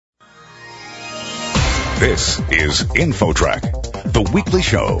This is InfoTrack, the weekly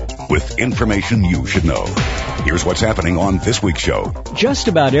show with information you should know. Here's what's happening on this week's show. Just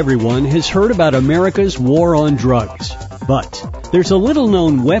about everyone has heard about America's war on drugs. But there's a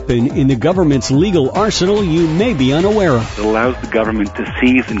little-known weapon in the government's legal arsenal you may be unaware of. It allows the government to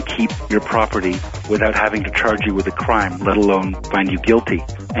seize and keep your property without having to charge you with a crime, let alone find you guilty.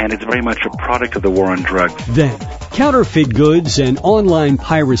 And it's very much a product of the war on drugs. Then, counterfeit goods and online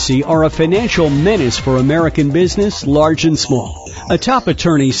piracy are a financial menace for American business, large and small. A top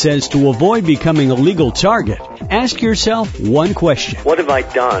attorney says to avoid becoming a legal target, ask yourself one question. What have I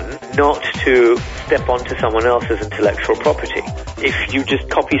done not to step onto someone else's intellectual property? If you just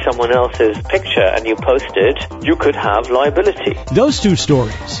copy someone else's picture and you post it, you could have liability. Those two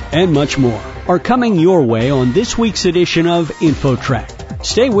stories, and much more, are coming your way on this week's edition of InfoTrack.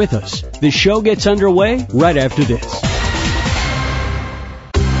 Stay with us. The show gets underway right after this.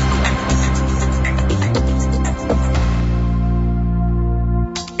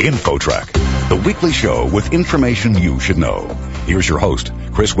 InfoTrack, the weekly show with information you should know. Here's your host,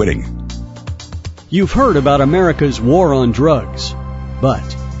 Chris Whitting. You've heard about America's war on drugs,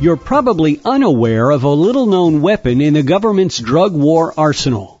 but you're probably unaware of a little-known weapon in the government's drug war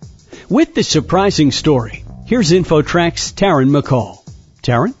arsenal. With the surprising story, here's InfoTrack's Taryn McCall.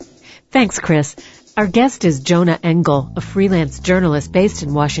 Taryn? Thanks, Chris. Our guest is Jonah Engel, a freelance journalist based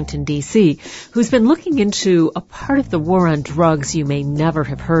in Washington, D.C., who's been looking into a part of the war on drugs you may never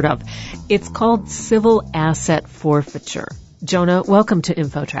have heard of. It's called civil asset forfeiture. Jonah, welcome to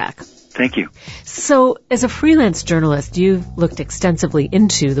InfoTrack. Thank you. So, as a freelance journalist, you've looked extensively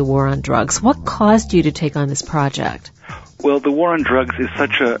into the war on drugs. What caused you to take on this project? Well, the war on drugs is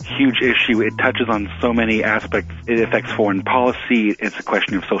such a huge issue. It touches on so many aspects. It affects foreign policy. It's a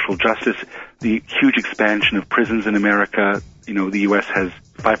question of social justice. The huge expansion of prisons in America. You know, the U.S. has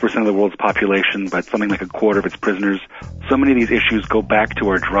 5% of the world's population, but something like a quarter of its prisoners. So many of these issues go back to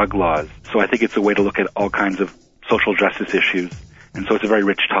our drug laws. So I think it's a way to look at all kinds of social justice issues. And so it's a very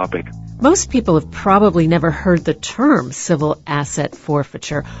rich topic. Most people have probably never heard the term civil asset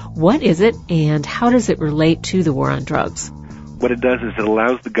forfeiture. What is it, and how does it relate to the war on drugs? What it does is it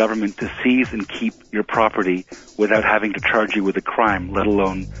allows the government to seize and keep your property without having to charge you with a crime, let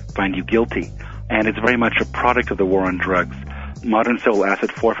alone find you guilty. And it's very much a product of the war on drugs. Modern civil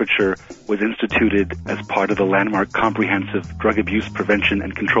asset forfeiture was instituted as part of the landmark Comprehensive Drug Abuse Prevention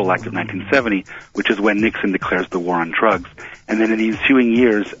and Control Act of 1970, which is when Nixon declares the war on drugs. And then in the ensuing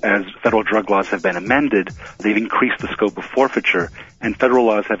years, as federal drug laws have been amended, they've increased the scope of forfeiture, and federal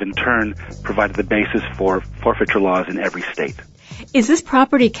laws have in turn provided the basis for forfeiture laws in every state. Is this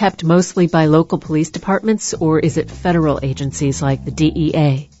property kept mostly by local police departments, or is it federal agencies like the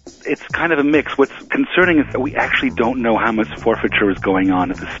DEA? It's kind of a mix. What's concerning is that we actually don't know how much forfeiture is going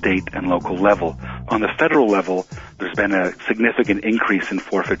on at the state and local level. On the federal level, there's been a significant increase in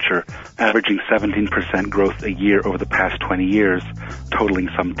forfeiture, averaging 17% growth a year over the past 20 years, totaling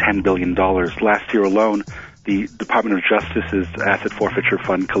some $10 billion. Last year alone, the Department of Justice's Asset Forfeiture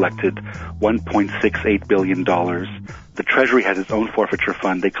Fund collected $1.68 billion. The Treasury has its own forfeiture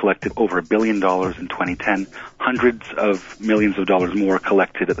fund. They collected over $1 billion in 2010. Hundreds of millions of dollars more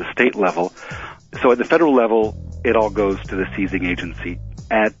collected at the state level. So at the federal level, it all goes to the seizing agency.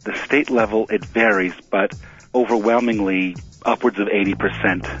 At the state level, it varies, but overwhelmingly, upwards of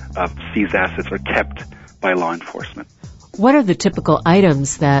 80% of seized assets are kept by law enforcement. What are the typical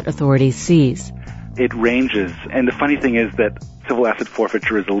items that authorities seize? It ranges, and the funny thing is that civil asset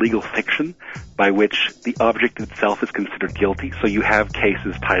forfeiture is a legal fiction by which the object itself is considered guilty. So you have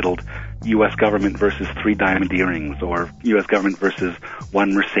cases titled U.S. government versus 3 diamond earrings or U.S. government versus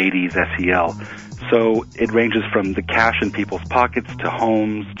 1 Mercedes SEL. So it ranges from the cash in people's pockets to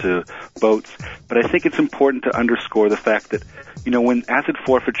homes to boats. But I think it's important to underscore the fact that, you know, when asset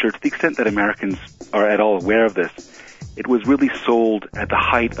forfeiture, to the extent that Americans are at all aware of this, it was really sold at the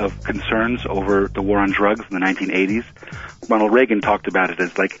height of concerns over the war on drugs in the 1980s. Ronald Reagan talked about it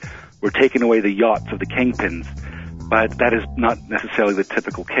as like, we're taking away the yachts of the kingpins. But that is not necessarily the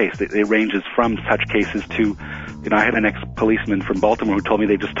typical case. It ranges from such cases to, you know, I had an ex-policeman from Baltimore who told me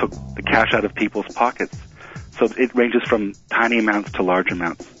they just took the cash out of people's pockets. So it ranges from tiny amounts to large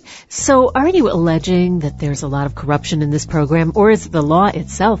amounts. So are you alleging that there's a lot of corruption in this program, or is it the law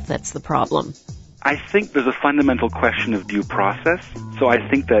itself that's the problem? I think there's a fundamental question of due process. So I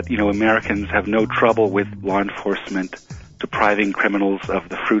think that, you know, Americans have no trouble with law enforcement depriving criminals of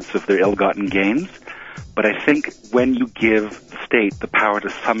the fruits of their ill-gotten gains. But I think when you give the state the power to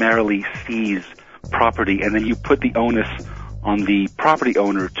summarily seize property and then you put the onus on the property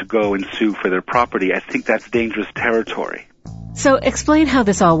owner to go and sue for their property, I think that's dangerous territory. So explain how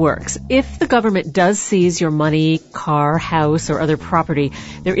this all works. If the government does seize your money, car, house, or other property,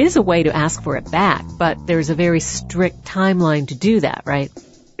 there is a way to ask for it back, but there's a very strict timeline to do that, right?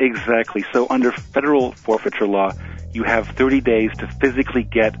 Exactly. So under federal forfeiture law, you have 30 days to physically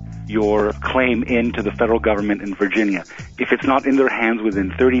get your claim into the federal government in Virginia. If it's not in their hands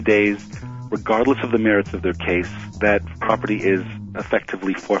within 30 days, regardless of the merits of their case, that property is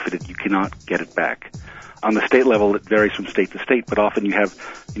effectively forfeited. You cannot get it back. On the state level, it varies from state to state, but often you have,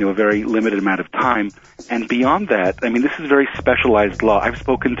 a very limited amount of time. And beyond that, this is very specialized law. I've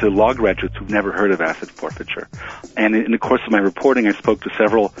spoken to law graduates who've never heard of asset forfeiture. And in the course of my reporting, I spoke to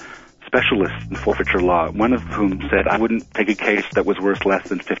several specialists in forfeiture law, one of whom said, I wouldn't take a case that was worth less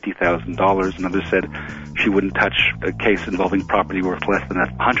than $50,000. Another said she wouldn't touch a case involving property worth less than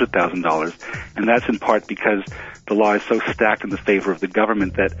 $100,000. And that's in part because the law is so stacked in the favor of the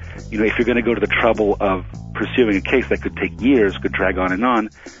government that, if you're going to go to the trouble of pursuing a case that could take years, could drag on,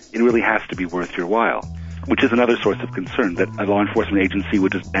 it really has to be worth your while. Which is another source of concern, that a law enforcement agency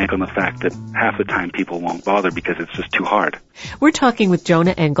would just bank on the fact that half the time people won't bother because it's just too hard. We're talking with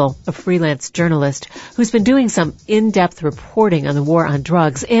Jonah Engel, a freelance journalist who's been doing some in-depth reporting on the war on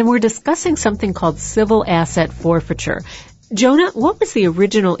drugs, and we're discussing something called civil asset forfeiture. Jonah, what was the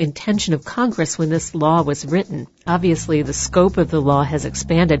original intention of Congress when this law was written? Obviously, the scope of the law has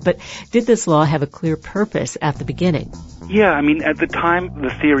expanded, but did this law have a clear purpose at the beginning? Yeah, at the time, the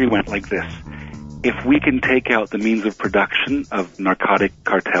theory went like this. If we can take out the means of production of narcotic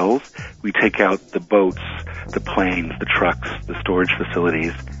cartels, we take out the boats, the planes, the trucks, the storage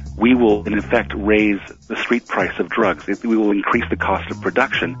facilities, we will, in effect, raise the street price of drugs. We will increase the cost of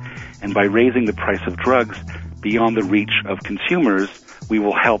production. And by raising the price of drugs beyond the reach of consumers, we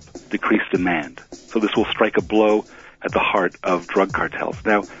will help decrease demand. So this will strike a blow at the heart of drug cartels.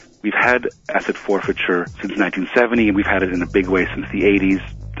 Now, we've had asset forfeiture since 1970, and we've had it in a big way since the 80s.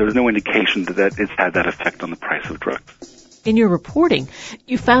 There's no indication that it's had that effect on the price of drugs. In your reporting,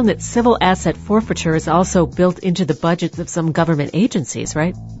 you found that civil asset forfeiture is also built into the budgets of some government agencies,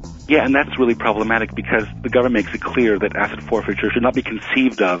 right? Yeah, and that's really problematic because the government makes it clear that asset forfeiture should not be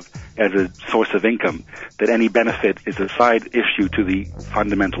conceived of as a source of income, that any benefit is a side issue to the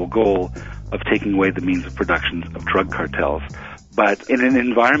fundamental goal of taking away the means of production of drug cartels. But in an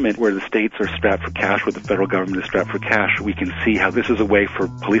environment where the states are strapped for cash, where the federal government is strapped for cash, we can see how this is a way for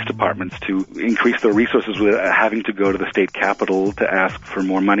police departments to increase their resources without having to go to the state capitol to ask for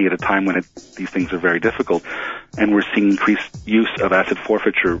more money at a time when these things are very difficult. And we're seeing increased use of asset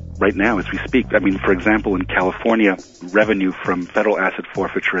forfeiture right now as we speak. For example, in California, revenue from federal asset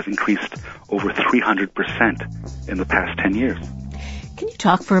forfeiture has increased over 300% in the past 10 years. Can you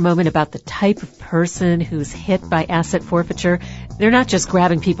talk for a moment about the type of person who's hit by asset forfeiture? They're not just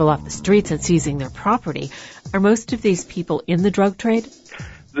grabbing people off the streets and seizing their property. Are most of these people in the drug trade?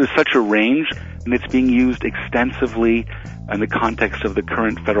 There's such a range, and it's being used extensively in the context of the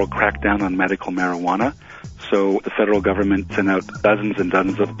current federal crackdown on medical marijuana. So the federal government sent out dozens and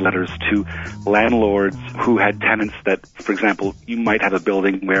dozens of letters to landlords who had tenants that, for example, you might have a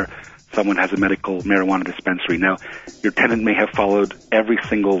building where someone has a medical marijuana dispensary. Now, your tenant may have followed every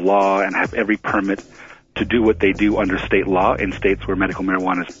single law and have every permit to do what they do under state law in states where medical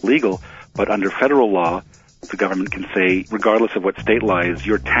marijuana is legal, but under federal law, the government can say, regardless of what state law is,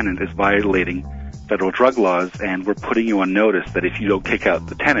 your tenant is violating federal drug laws, and we're putting you on notice that if you don't kick out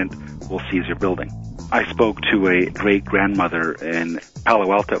the tenant, we'll seize your building. I spoke to a great-grandmother in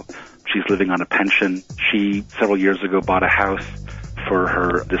Palo Alto. She's living on a pension. She, several years ago, bought a house for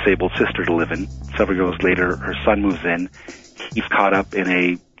her disabled sister to live in. Several years later, her son moves in. He's caught up in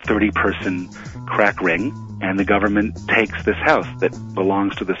a 30-person crack ring, and the government takes this house that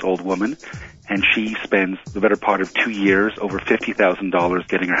belongs to this old woman, and she spends the better part of 2 years, over $50,000,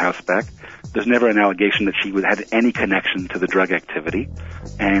 getting her house back. There's never an allegation that she would have any connection to the drug activity,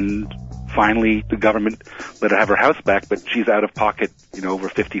 and finally, the government let her have her house back, but she's out of pocket, over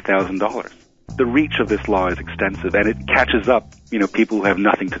 $50,000. The reach of this law is extensive, and it catches up, people who have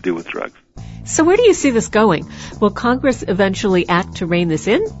nothing to do with drugs. So where do you see this going? Will Congress eventually act to rein this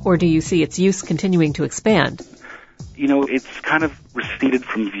in, or do you see its use continuing to expand? It's kind of receded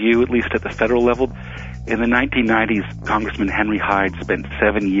from view, at least at the federal level. In the 1990s, Congressman Henry Hyde spent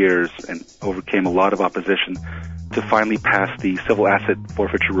 7 years and overcame a lot of opposition to finally pass the Civil Asset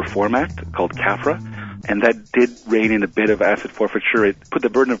Forfeiture Reform Act, called CAFRA. And that did rein in a bit of asset forfeiture. It put the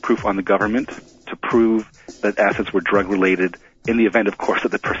burden of proof on the government to prove that assets were drug-related in the event, of course,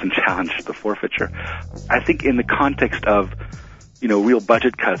 that the person challenged the forfeiture. I think in the context of, real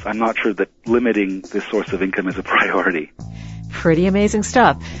budget cuts, I'm not sure that limiting this source of income is a priority. Pretty amazing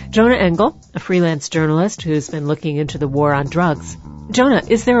stuff. Jonah Engel, a freelance journalist who's been looking into the war on drugs. Jonah,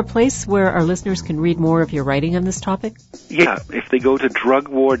 is there a place where our listeners can read more of your writing on this topic? Yeah, if they go to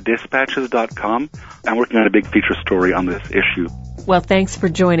drugwardispatches.com, I'm working on a big feature story on this issue. Well, thanks for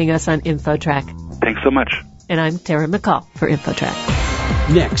joining us on InfoTrack. Thanks so much. And I'm Tara McCall for InfoTrack.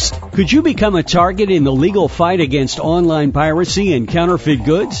 Next, could you become a target in the legal fight against online piracy and counterfeit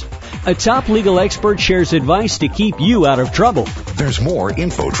goods? A top legal expert shares advice to keep you out of trouble. There's more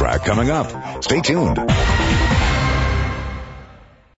InfoTrack coming up. Stay tuned.